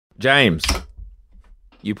James,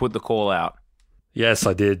 you put the call out. Yes,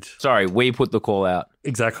 I did. Sorry, we put the call out.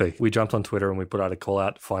 Exactly. We jumped on Twitter and we put out a call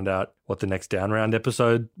out to find out what the next Down Round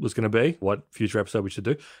episode was going to be, what future episode we should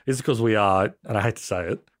do. It's because we are, and I hate to say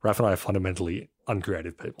it, Raph and I are fundamentally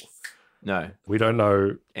uncreative people. No. We don't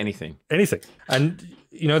know Anything. And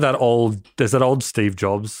you know there's that old Steve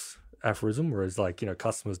Jobs aphorism where it's like,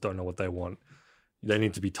 customers don't know what they want. They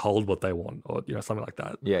need to be told what they want or, something like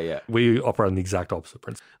that. Yeah. We operate on the exact opposite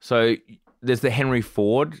principle. So there's the Henry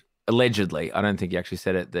Ford, allegedly, I don't think he actually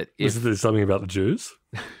said it, that if Is there something about the Jews?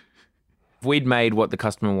 we'd made what the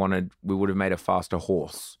customer wanted, we would have made a faster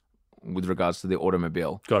horse with regards to the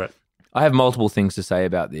automobile. Got it. I have multiple things to say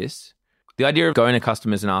about this. The idea of going to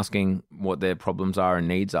customers and asking what their problems are and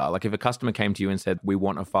needs are, like if a customer came to you and said, we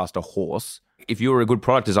want a faster horse, if you were a good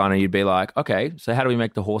product designer, you'd be like, okay, so how do we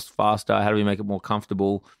make the horse faster? How do we make it more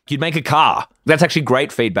comfortable? You'd make a car. That's actually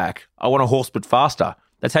great feedback. I want a horse, but faster.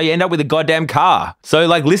 That's how you end up with a goddamn car. So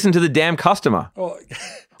listen to the damn customer. Oh,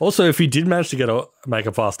 also, if you did manage to make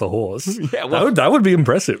a faster horse, Yeah, well- that would be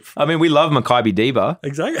impressive. I mean, we love Maccabi Diba.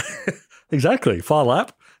 Exactly. Exactly. Far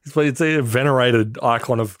Lap. It's a venerated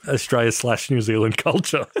icon of Australia/New Zealand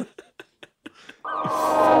culture.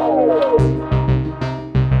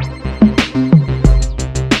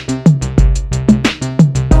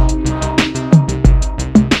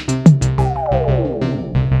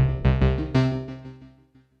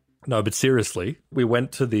 No, but seriously, we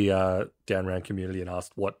went to the Down Round community and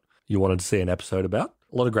asked what you wanted to see an episode about.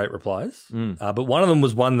 A lot of great replies. But one of them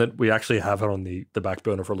was one that we actually have had on the back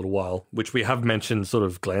burner for a little while, which we have mentioned sort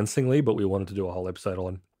of glancingly, but we wanted to do a whole episode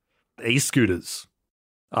on e-scooters.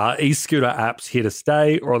 Are e-scooter apps here to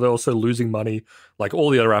stay, or are they also losing money like all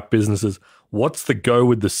the other app businesses? What's the go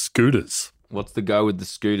with the scooters? What's the go with the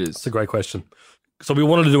scooters? That's a great question. So we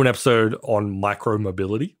wanted to do an episode on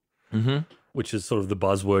micromobility, which is sort of the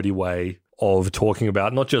buzzwordy way of talking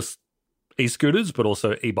about not just e-scooters, but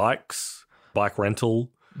also e-bikes, bike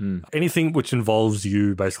rental, anything which involves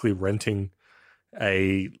you basically renting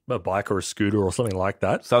a bike or a scooter or something like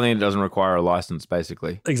that. Something that doesn't require a license,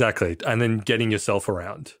 basically. Exactly. And then getting yourself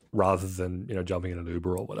around rather than, jumping in an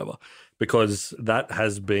Uber or whatever, because that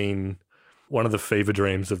has been one of the fever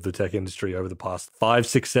dreams of the tech industry over the past 5,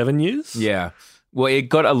 6, 7 years. Yeah. Well, it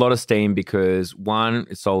got a lot of steam because, one,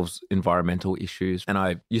 it solves environmental issues. And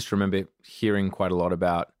I used to remember hearing quite a lot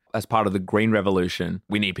about, as part of the green revolution,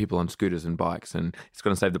 we need people on scooters and bikes and it's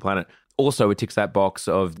going to save the planet. Also, it ticks that box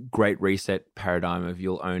of great reset paradigm of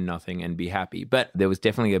you'll own nothing and be happy. But there was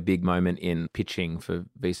definitely a big moment in pitching for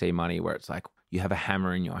VC money where it's like, you have a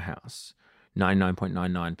hammer in your house.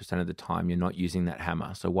 99.99% of the time, you're not using that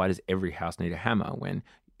hammer. So why does every house need a hammer when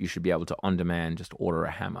you should be able to on demand just order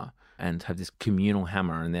a hammer and have this communal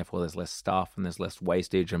hammer, and therefore there's less stuff and there's less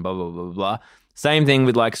wastage and blah, blah, blah, blah. Same thing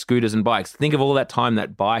with scooters and bikes. Think of all that time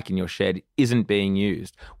that bike in your shed isn't being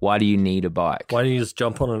used. Why do you need a bike? Why don't you just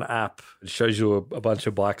jump on an app? It shows you a bunch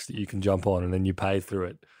of bikes that you can jump on and then you pay through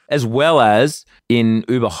it. As well as in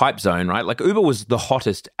Uber Hype Zone, right? Uber was the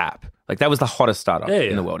hottest app. That was the hottest startup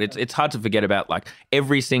in the world. It's hard to forget about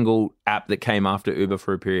every single app that came after Uber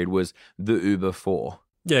for a period was the Uber 4.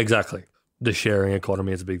 Yeah, exactly. The sharing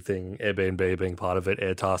economy is a big thing. Airbnb being part of it,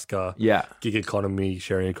 Airtasker, gig economy,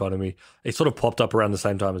 sharing economy. It sort of popped up around the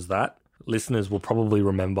same time as that. Listeners will probably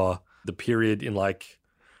remember the period in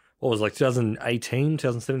 2018,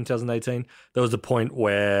 2017, 2018. There was a point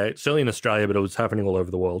where, certainly in Australia, but it was happening all over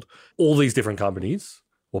the world, all these different companies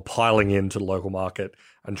were piling into the local market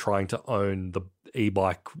and trying to own the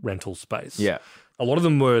e-bike rental space. Yeah. A lot of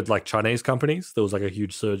them were Chinese companies. There was a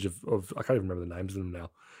huge surge of I can't even remember the names of them now.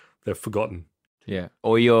 They're forgotten. Yeah.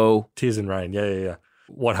 Oyo. Tears in Rain. Yeah.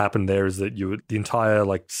 What happened there is that the entire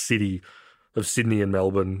city of Sydney and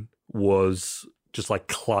Melbourne was just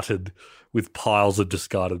cluttered with piles of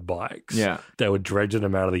discarded bikes. Yeah. They were dredging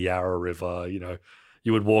them out of the Yarra River.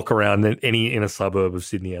 You would walk around any inner suburb of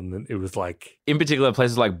Sydney and it was in particular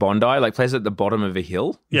places like Bondi, places at the bottom of a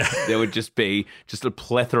hill. Yeah. There would just be a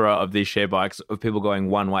plethora of these share bikes of people going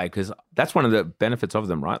one way, because that's one of the benefits of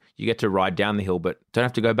them, right? You get to ride down the hill but don't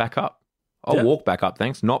have to go back up. I'll walk back up,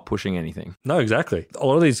 thanks. Not pushing anything. No, exactly. A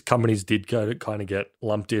lot of these companies did kind of get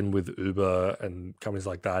lumped in with Uber and companies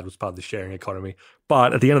like that. It was part of the sharing economy.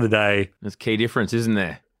 But at the end of the day... There's a key difference, isn't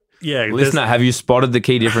there? Yeah. Listener, have you spotted the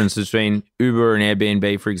key difference between Uber and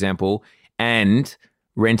Airbnb, for example, and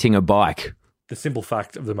renting a bike? The simple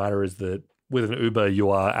fact of the matter is that with an Uber,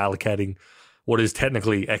 you are allocating what is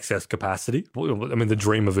technically excess capacity. I mean, the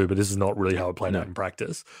dream of Uber, this is not really how it played out in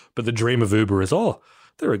practice, but the dream of Uber is,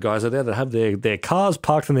 there are guys out there that have their cars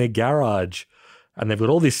parked in their garage and they've got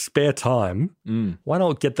all this spare time, why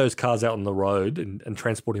not get those cars out on the road and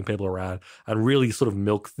transporting people around and really sort of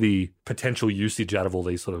milk the potential usage out of all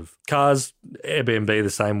these sort of cars? Airbnb, the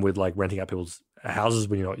same with like renting out people's houses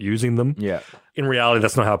when you're not using them. Yeah. In reality,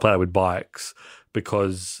 that's not how I play it with bikes,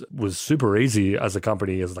 because it was super easy as a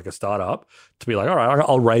company, as like a startup, to be like, all right,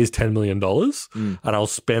 I'll raise $10 million and I'll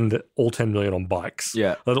spend all $10 million on bikes.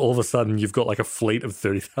 Yeah. And all of a sudden you've got like a fleet of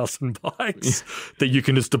 30,000 bikes that you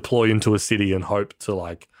can just deploy into a city and hope to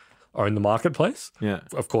like own the marketplace. Yeah.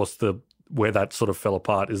 Of course, where that sort of fell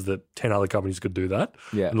apart is that 10 other companies could do that.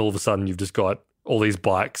 Yeah. And all of a sudden you've just got all these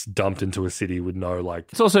bikes dumped into a city with no like...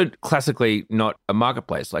 It's also classically not a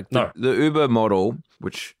marketplace. Like the Uber model,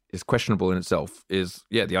 which is questionable in itself, is,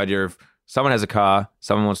 the idea of someone has a car,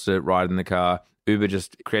 someone wants to ride in the car, Uber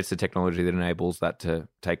just creates the technology that enables that to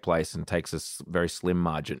take place and takes a very slim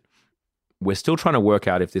margin. We're still trying to work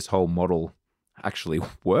out if this whole model actually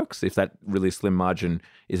works, if that really slim margin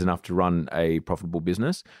is enough to run a profitable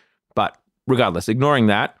business. But regardless, ignoring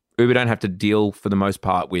that, Uber don't have to deal for the most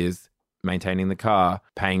part with maintaining the car,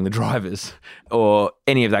 paying the drivers, or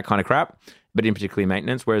any of that kind of crap, but in particularly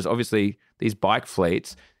maintenance. Whereas obviously these bike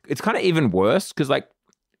fleets, it's kind of even worse because like,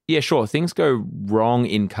 yeah, sure, things go wrong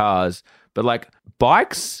in cars, but like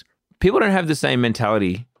bikes, people don't have the same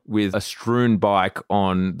mentality with a strewn bike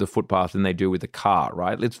on the footpath than they do with a car,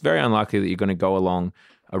 right? It's very unlikely that you're going to go along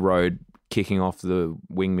a road kicking off the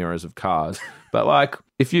wing mirrors of cars. But like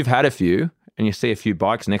if you've had a few and you see a few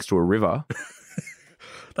bikes next to a river...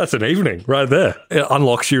 That's an evening right there. It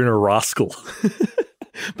unlocks you in a rascal.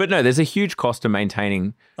 But no, there's a huge cost to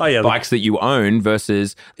maintaining bikes that you own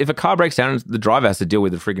versus if a car breaks down, the driver has to deal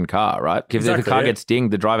with the frigging car, right? If the car gets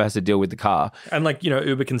dinged, the driver has to deal with the car. And like,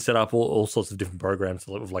 Uber can set up all sorts of different programs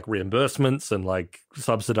with like reimbursements and like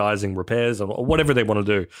subsidizing repairs or whatever they want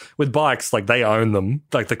to do. With bikes, like they own them,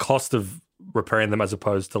 like the cost of repairing them as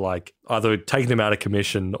opposed to like either taking them out of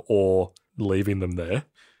commission or leaving them there.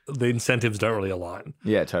 The incentives don't really align.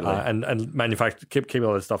 Yeah, totally. And manufacture keeping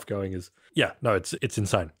all this stuff going is it's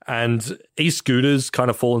insane. And e-scooters kind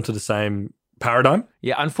of fall into the same paradigm.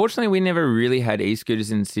 Yeah, unfortunately, we never really had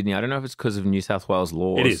e-scooters in Sydney. I don't know if it's because of New South Wales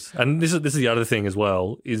laws. It is, and this is the other thing as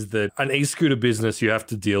well, is that an e-scooter business you have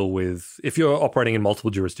to deal with if you're operating in multiple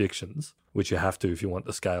jurisdictions, which you have to if you want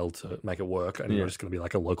the scale to make it work, and you're just going to be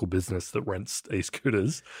like a local business that rents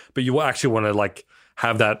e-scooters, but you actually want to like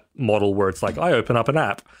have that model where it's like I open up an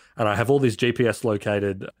app and I have all these GPS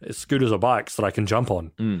located scooters or bikes that I can jump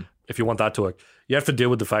on. If you want that to work, you have to deal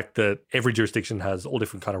with the fact that every jurisdiction has all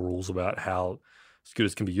different kind of rules about how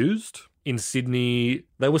scooters can be used. In Sydney,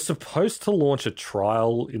 they were supposed to launch a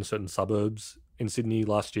trial in certain suburbs in Sydney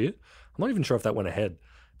last year. I'm not even sure if that went ahead,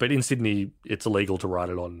 but in Sydney, it's illegal to ride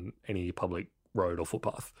it on any public road or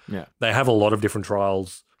footpath. Yeah, they have a lot of different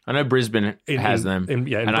trials. I know Brisbane has them.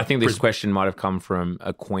 And I think this question might have come from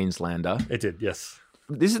a Queenslander. It did, yes.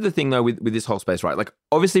 This is the thing, though, with this whole space, right? Like,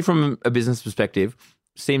 obviously, from a business perspective,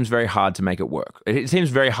 seems very hard to make it work. It seems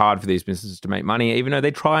very hard for these businesses to make money, even though they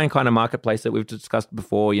try and kind of marketplace that we've discussed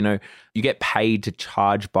before. You get paid to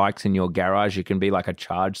charge bikes in your garage. You can be like a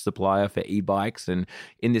charge supplier for e-bikes. And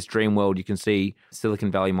in this dream world, you can see Silicon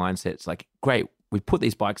Valley mindsets like, great, we put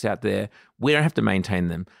these bikes out there. We don't have to maintain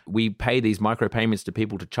them. We pay these micropayments to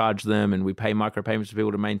people to charge them, and we pay micropayments to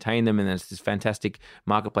people to maintain them. And there's this fantastic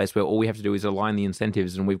marketplace where all we have to do is align the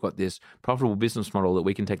incentives, and we've got this profitable business model that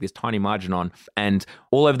we can take this tiny margin on. And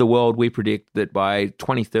all over the world, we predict that by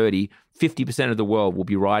 2030, 50% of the world will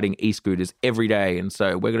be riding e-scooters every day. And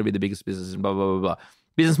so we're going to be the biggest business and blah, blah, blah, blah.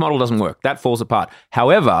 Business model doesn't work. That falls apart.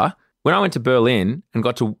 However, when I went to Berlin and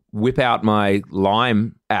got to whip out my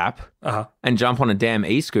Lime app and jump on a damn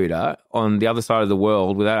e-scooter on the other side of the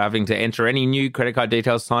world without having to enter any new credit card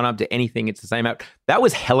details, sign up to anything, it's the same app. That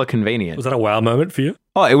was hella convenient. Was that a wow moment for you?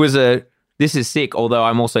 Oh, it was this is sick, although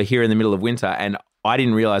I'm also here in the middle of winter and I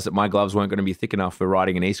didn't realize that my gloves weren't going to be thick enough for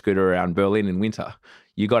riding an e-scooter around Berlin in winter.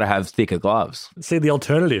 You got to have thicker gloves. See, the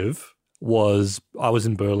alternative was I was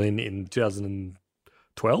in Berlin in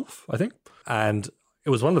 2012, I think, and it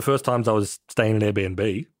was one of the first times I was staying in Airbnb.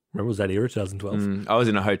 Remember, it was that era, 2012? I was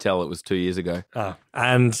in a hotel. It was 2 years ago.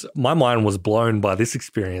 And my mind was blown by this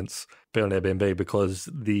experience being on Airbnb because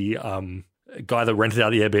the guy that rented out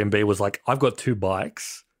the Airbnb was like, I've got 2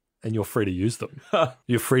 bikes and you're free to use them.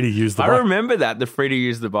 You're free to use the bike. I remember that, the free to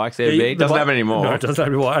use the bikes Airbnb. It doesn't have anymore. No, it doesn't have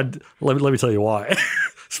anymore. Let me tell you why.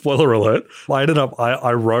 Spoiler alert.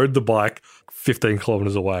 I rode the bike 15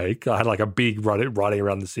 kilometers away. I had like a big riding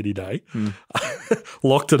around the city day.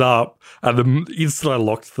 Locked it up, and the instant I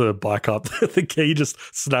locked the bike up, the key just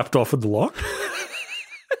snapped off in the lock.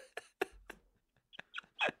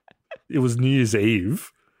 It was New Year's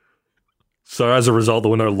Eve. So as a result, there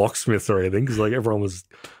were no locksmiths or anything because like everyone was,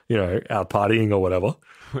 out partying or whatever.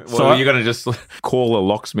 Well, you're going to just call a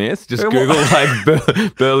locksmith? Just Google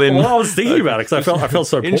like Berlin. Well, I was thinking about it because I felt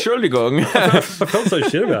so poor. Entschuldigung. I felt so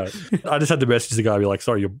shit about it. I just had to message the guy and be like,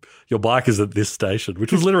 sorry, your bike is at this station,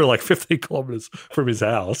 which was literally like 15 kilometers from his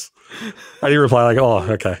house. And he replied like, oh,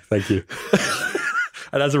 okay, thank you.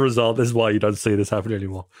 And as a result, this is why you don't see this happen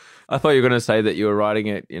anymore. I thought you were going to say that you were riding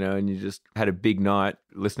it, and you just had a big night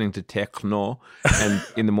listening to techno, and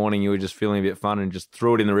in the morning you were just feeling a bit fun and just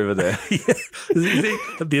threw it in the river there. Yeah.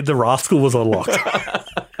 The rascal was unlocked.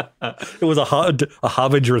 It was a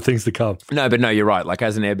harbinger of things to come. No, you're right. Like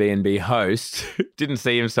as an Airbnb host, didn't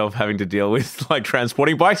see himself having to deal with like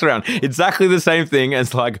transporting bikes around. Exactly the same thing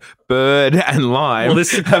as like Bird and Lime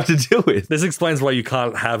have to deal with. This explains why you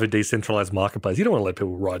can't have a decentralized marketplace. You don't want to let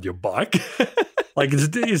people ride your bike. Like it's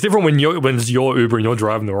different when it's your Uber and you're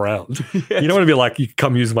driving them around. Yes. You don't want to be like, you can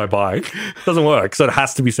come use my bike. It doesn't work. So it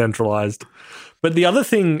has to be centralized. But the other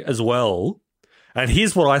thing as well, and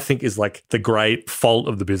here's what I think is like the great fault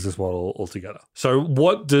of the business model altogether. So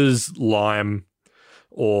what does Lime,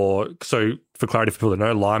 so for clarity for people that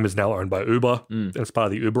know, Lime is now owned by Uber. And it's part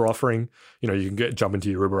of the Uber offering. You can jump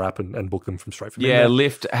into your Uber app and book them straight from there. Yeah,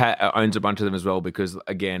 Lyft owns a bunch of them as well because,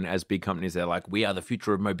 again, as big companies, they're like, we are the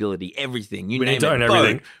future of mobility, everything. We name it, boat,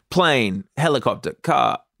 everything. Plane, helicopter,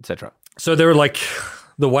 car, etc. So they're like,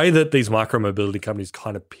 the way that these micro-mobility companies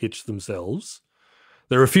kind of pitch themselves,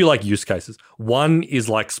 there are a few like use cases. One is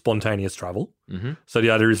like spontaneous travel. Mm-hmm. So the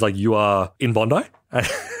other is like you are in Bondi.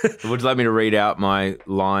 Would you like me to read out my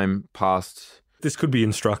Lime past? This could be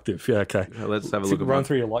instructive. Yeah, okay. Let's have a look at run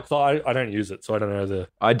through your likes. So I don't use it, so I don't know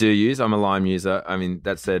I do use. I'm a Lime user. I mean,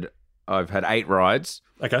 that said, I've had 8 rides.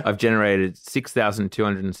 Okay. I've generated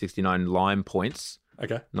 6,269 Lime points.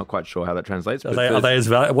 Okay. Not quite sure how that translates. Are they as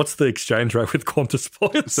valid? What's the exchange rate with Qantas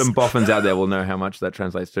points? Some boffins out there will know how much that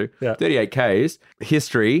translates to. Yeah. 38 Ks.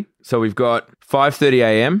 History. So we've got 5:30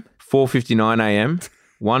 a.m., 4:59 a.m.,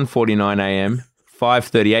 1:49 a.m.,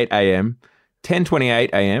 5:38 a.m., 10:28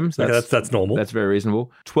 a.m. So that's normal. That's very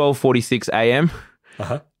reasonable. 12:46 a.m.,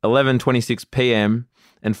 11:26 p.m.,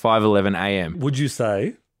 and 5:11 a.m. Would you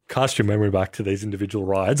say, cast your memory back to these individual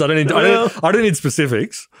rides? I don't need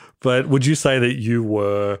specifics, but would you say that you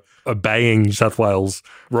were obeying New South Wales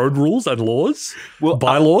road rules and laws,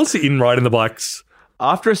 bylaws in riding the bikes?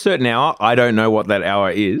 After a certain hour, I don't know what that hour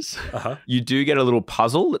is. You do get a little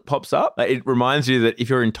puzzle that pops up. It reminds you that if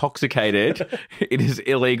you're intoxicated, it is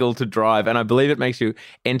illegal to drive. And I believe it makes you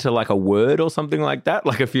enter like a word or something like that,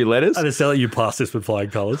 like a few letters. And it's that you pass this with flying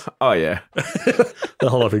colours. Oh, yeah. The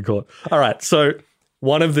whole lot in court. All right. So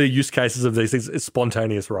one of the use cases of these things is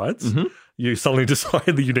spontaneous rides. Mm-hmm. You suddenly decide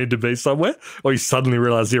that you need to be somewhere, or you suddenly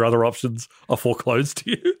realize your other options are foreclosed to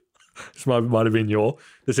you. This might have been your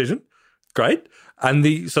decision. Great.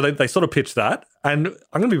 And so they sort of pitch that. And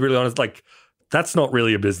I'm going to be really honest, like, that's not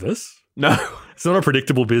really a business. No. It's not a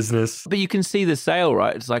predictable business. But you can see the sale,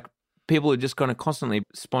 right? It's like people are just going to constantly,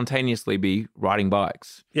 spontaneously be riding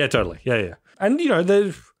bikes. Yeah, totally. Yeah. And,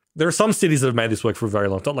 there are some cities that have made this work for a very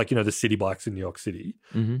long time, like, the city bikes in New York City.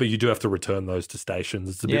 Mm-hmm. But you do have to return those to stations.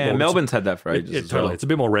 It's a bit more, Melbourne's had that for ages. Totally. Well. It's a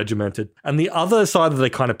bit more regimented. And the other side that they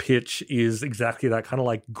kind of pitch is exactly that kind of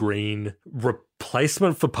like green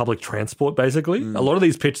replacement for public transport, basically. A lot of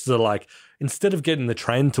these pitches are like, instead of getting the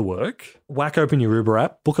train to work, whack open your Uber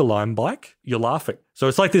app, book a Lime bike, you're laughing. So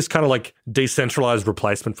it's like this kind of like decentralized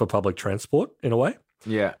replacement for public transport in a way.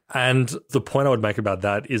 Yeah. And the point I would make about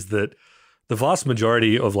that is that the vast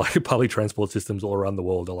majority of like public transport systems all around the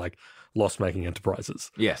world are like loss-making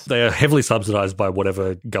enterprises. Yes. They are heavily subsidized by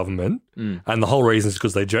whatever government. And the whole reason is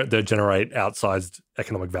because they generate outsized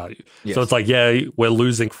economic value. Yes. So it's like, we're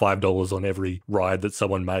losing $5 on every ride that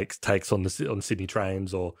someone takes on Sydney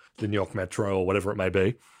trains or the New York Metro or whatever it may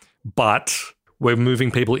be. But we're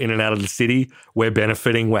moving people in and out of the city. We're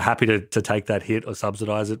benefiting. We're happy to take that hit or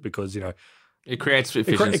subsidize it because, it creates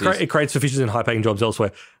efficiencies. It creates efficiencies and high-paying jobs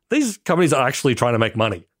elsewhere. These companies are actually trying to make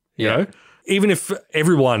money, you know? Even if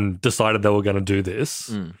everyone decided they were going to do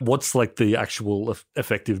this, what's like the actual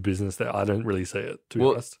effective business there? I don't really see it, to be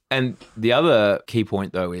honest. And the other key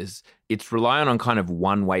point, though, is it's reliant on kind of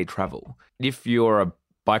one-way travel. If you're a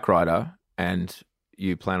bike rider and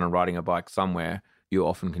you plan on riding a bike somewhere, you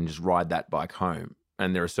often can just ride that bike home.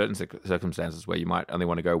 And there are certain circumstances where you might only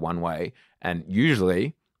want to go one way. And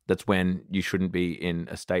usually that's when you shouldn't be in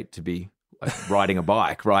a state to be like riding a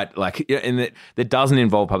bike, right? Like, and that doesn't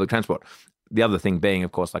involve public transport. The other thing being,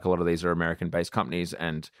 of course, like a lot of these are American-based companies,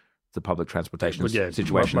 and the public transportation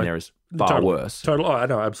situation there is far worse. Total. Oh, I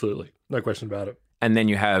know, absolutely, no question about it. And then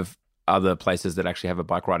you have other places that actually have a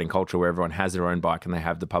bike riding culture where everyone has their own bike and they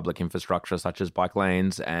have the public infrastructure such as bike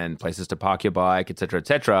lanes and places to park your bike, et cetera, et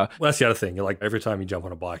cetera. Well, that's the other thing. Like every time you jump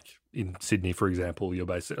on a bike in Sydney, for example, you're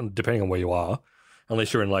basically, depending on where you are,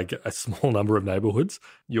 unless you're in like a small number of neighborhoods,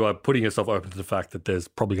 you are putting yourself open to the fact that there's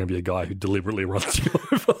probably going to be a guy who deliberately runs you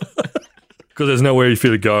over because there's nowhere for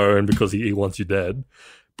you to go and because he wants you dead.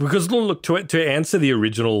 Because look, to answer the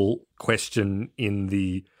original question in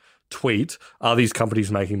the tweet, are these companies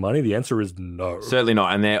making money? The answer is no. Certainly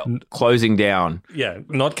not. And they're closing down. Yeah,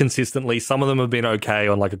 not consistently. Some of them have been okay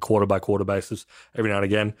on like a quarter by quarter basis every now and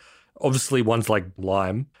again. Obviously, ones like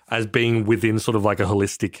Lime, as being within sort of like a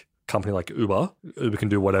holistic company like Uber. Uber can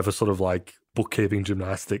do whatever sort of like bookkeeping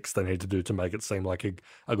gymnastics they need to do to make it seem like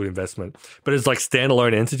a good investment. But it's like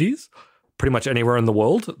standalone entities, pretty much anywhere in the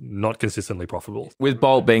world, not consistently profitable. With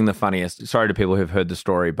Bolt being the funniest, sorry to people who've heard the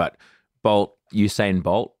story, but Usain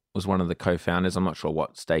Bolt was one of the co-founders. I'm not sure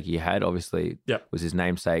what stake he had. Obviously, was his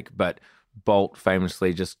namesake. But Bolt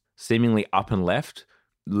famously just seemingly up and left,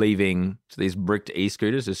 leaving these bricked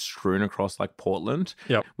e-scooters just strewn across like Portland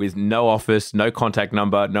with no office, no contact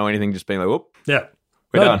number, no anything, just being like, whoop. Yeah.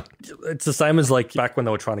 We're done. It's the same as like back when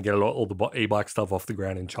they were trying to get all the e-bike stuff off the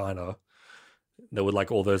ground in China. There were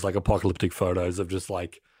like all those like apocalyptic photos of just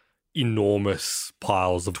like enormous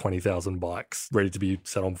piles of 20,000 bikes ready to be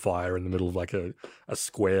set on fire in the middle of like a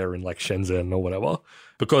square in like Shenzhen or whatever.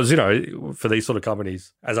 Because, you know, for these sort of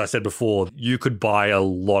companies, as I said before, you could buy a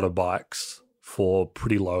lot of bikes for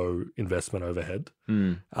pretty low investment overhead,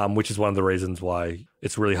 which is one of the reasons why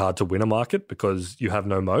it's really hard to win a market because you have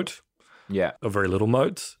no moat. Yeah. Or very little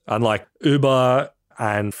moat. Unlike Uber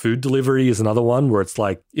and food delivery is another one where it's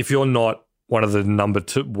like, if you're not one of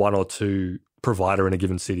the one or two provider in a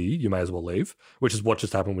given city, you may as well leave, which is what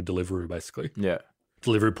just happened with Deliveroo, basically. Yeah.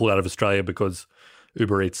 Deliveroo pulled out of Australia because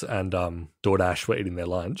Uber Eats and DoorDash were eating their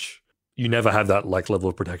lunch. You never have that like level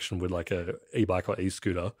of protection with like a e-bike or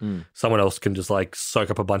e-scooter. Someone else can just like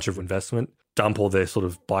soak up a bunch of investment, dump all their sort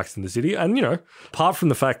of bikes in the city. And, you know, apart from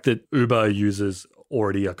the fact that Uber users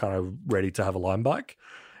already are kind of ready to have a Lime bike,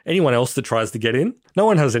 anyone else that tries to get in, no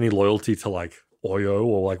one has any loyalty to like Oyo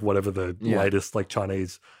or like whatever the latest like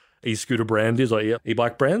Chinese e-scooter brand is or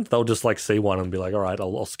e-bike brand. They'll just like see one and be like, all right,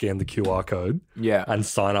 I'll scan the QR code and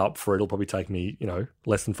sign up for it. It'll probably take me, you know,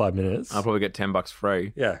 less than 5 minutes. I'll probably get $10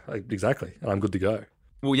 free. Yeah, exactly. And I'm good to go.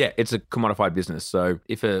 Well, yeah, it's a commodified business. So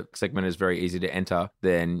if a segment is very easy to enter,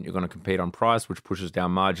 then you're going to compete on price, which pushes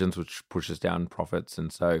down margins, which pushes down profits.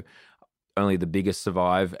 And so only the biggest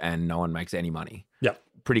survive and no one makes any money. Yeah.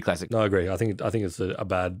 Pretty classic. No, I agree. I think it's a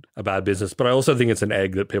bad business, but I also think it's an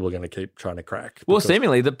egg that people are going to keep trying to crack. Well,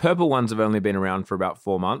 seemingly the purple ones have only been around for about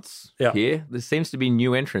 4 months here. There seems to be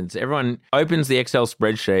new entrants. Everyone opens the Excel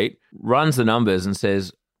spreadsheet, runs the numbers and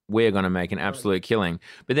says, we're going to make an absolute killing.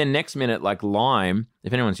 But then next minute, like Lime,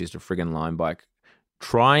 if anyone's used a friggin' Lime bike,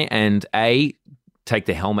 try and take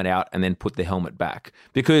the helmet out and then put the helmet back.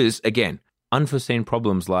 Because again, unforeseen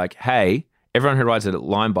problems like, hey, everyone who rides a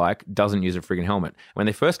Lime bike doesn't use a friggin' helmet. When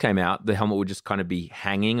they first came out, the helmet would just kind of be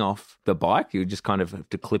hanging off the bike. You would just kind of have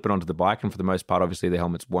to clip it onto the bike. And for the most part, obviously, the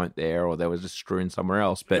helmets weren't there or they were just strewn somewhere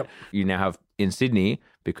else. But you now have in Sydney,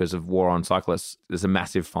 because of war on cyclists, there's a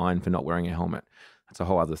massive fine for not wearing a helmet. That's a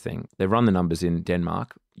whole other ththing. They run the numbers in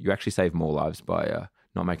Denmark. You actually save more lives by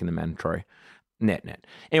not making them mandatory. Net.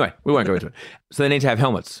 Anyway, we won't go into it. So they need to have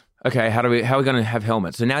helmets. Okay, how are we going to have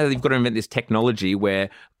helmets? So now you've got to invent this technology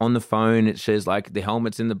where on the phone it says like the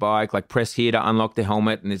helmet's in the bike, like press here to unlock the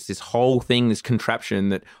helmet, and it's this whole thing, this contraption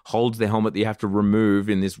that holds the helmet that you have to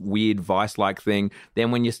remove in this weird vice-like thing.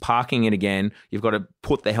 Then when you're parking it again, you've got to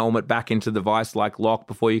put the helmet back into the vice-like lock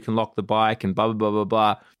before you can lock the bike and blah, blah, blah, blah,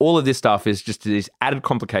 blah. All of this stuff is just these added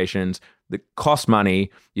complications that cost money.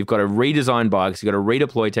 You've got to redesign bikes. You've got to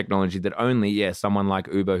redeploy technology that only, someone like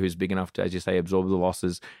Uber, who's big enough to, as you say, absorb the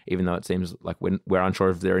losses, even though it seems like we're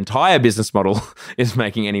unsure if their entire business model is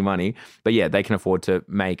making any money. But yeah, they can afford to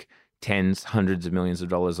make tens, hundreds of millions of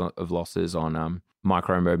dollars of losses on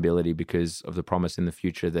micromobility because of the promise in the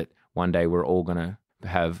future that one day we're all going to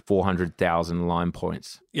have 400,000 Lime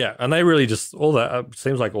points. Yeah, and they really just, all that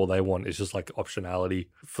seems like all they want is just like optionality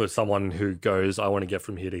for someone who goes, I want to get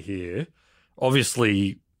from here to here.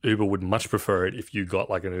 Obviously, Uber would much prefer it if you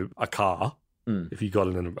got like a car, if you got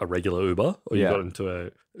in a regular Uber, or you got into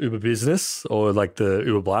a Uber Business or like the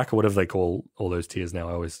Uber Black or whatever they call all those tiers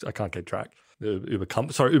now. I can't keep track. Uber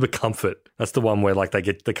Comfort. That's the one where like they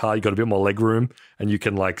get the car, you got a bit more leg room and you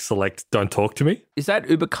can like select don't talk to me. Is that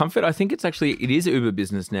Uber Comfort? I think it is Uber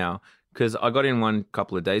Business now because I got in one a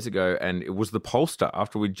couple of days ago and it was the Polestar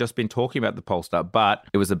after we'd just been talking about the Polestar, but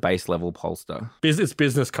it was a base level Polestar. It's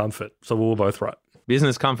business comfort. So we were both right.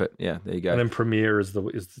 Business comfort. Yeah, there you go. And then Premier is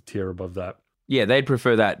the tier above that. Yeah, they'd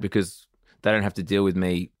prefer that because they don't have to deal with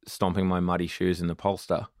me stomping my muddy shoes in the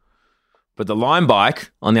Polestar. But the Lime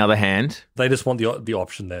bike, on the other hand, they just want the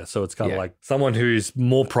option there. So it's kind of like someone who's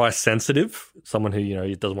more price sensitive, someone who, you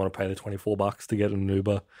know, doesn't want to pay the $24 to get an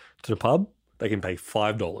Uber to the pub. They can pay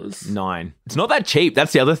 $5. $9. It's not that cheap.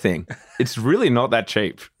 That's the other thing. It's really not that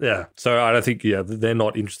cheap. Yeah. So I don't think, they're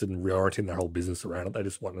not interested in reorienting their whole business around it. They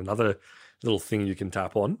just want another little thing you can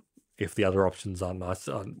tap on if the other options aren't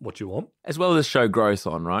what you want. As well as show growth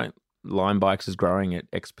on, right? Lime Bikes is growing at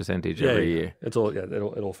X percentage every year. It's all, it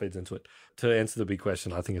all feeds into it. To answer the big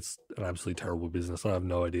question, I think it's an absolutely terrible business. I have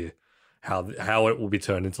no idea how it will be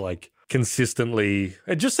turned into like consistently.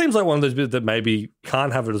 It just seems like one of those bits that maybe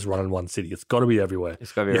can't have it as run in one city. It's got to be everywhere.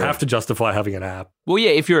 It's got to be. You have to justify having an app. Well, yeah,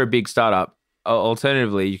 if you're a big startup,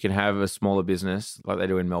 alternatively, you can have a smaller business like they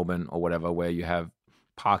do in Melbourne or whatever, where you have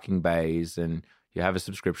parking bays and you have a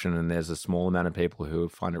subscription, and there's a small amount of people who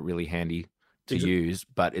find it really handy to use,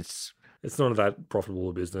 but it's not that profitable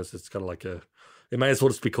a business. It's kind of like it may as well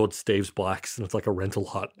just be called Steve's Bikes, and it's like a rental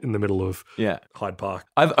hut in the middle of Hyde Park.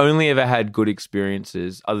 I've only ever had good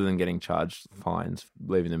experiences other than getting charged fines,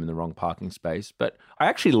 leaving them in the wrong parking space. But I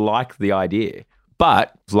actually like the idea.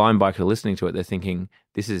 But if Lime Bike are listening to it, they're thinking,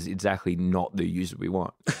 this is exactly not the user we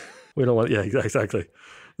want. We don't want, exactly.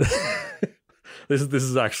 This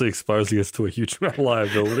is actually exposing us to a huge amount of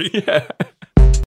liability. Yeah.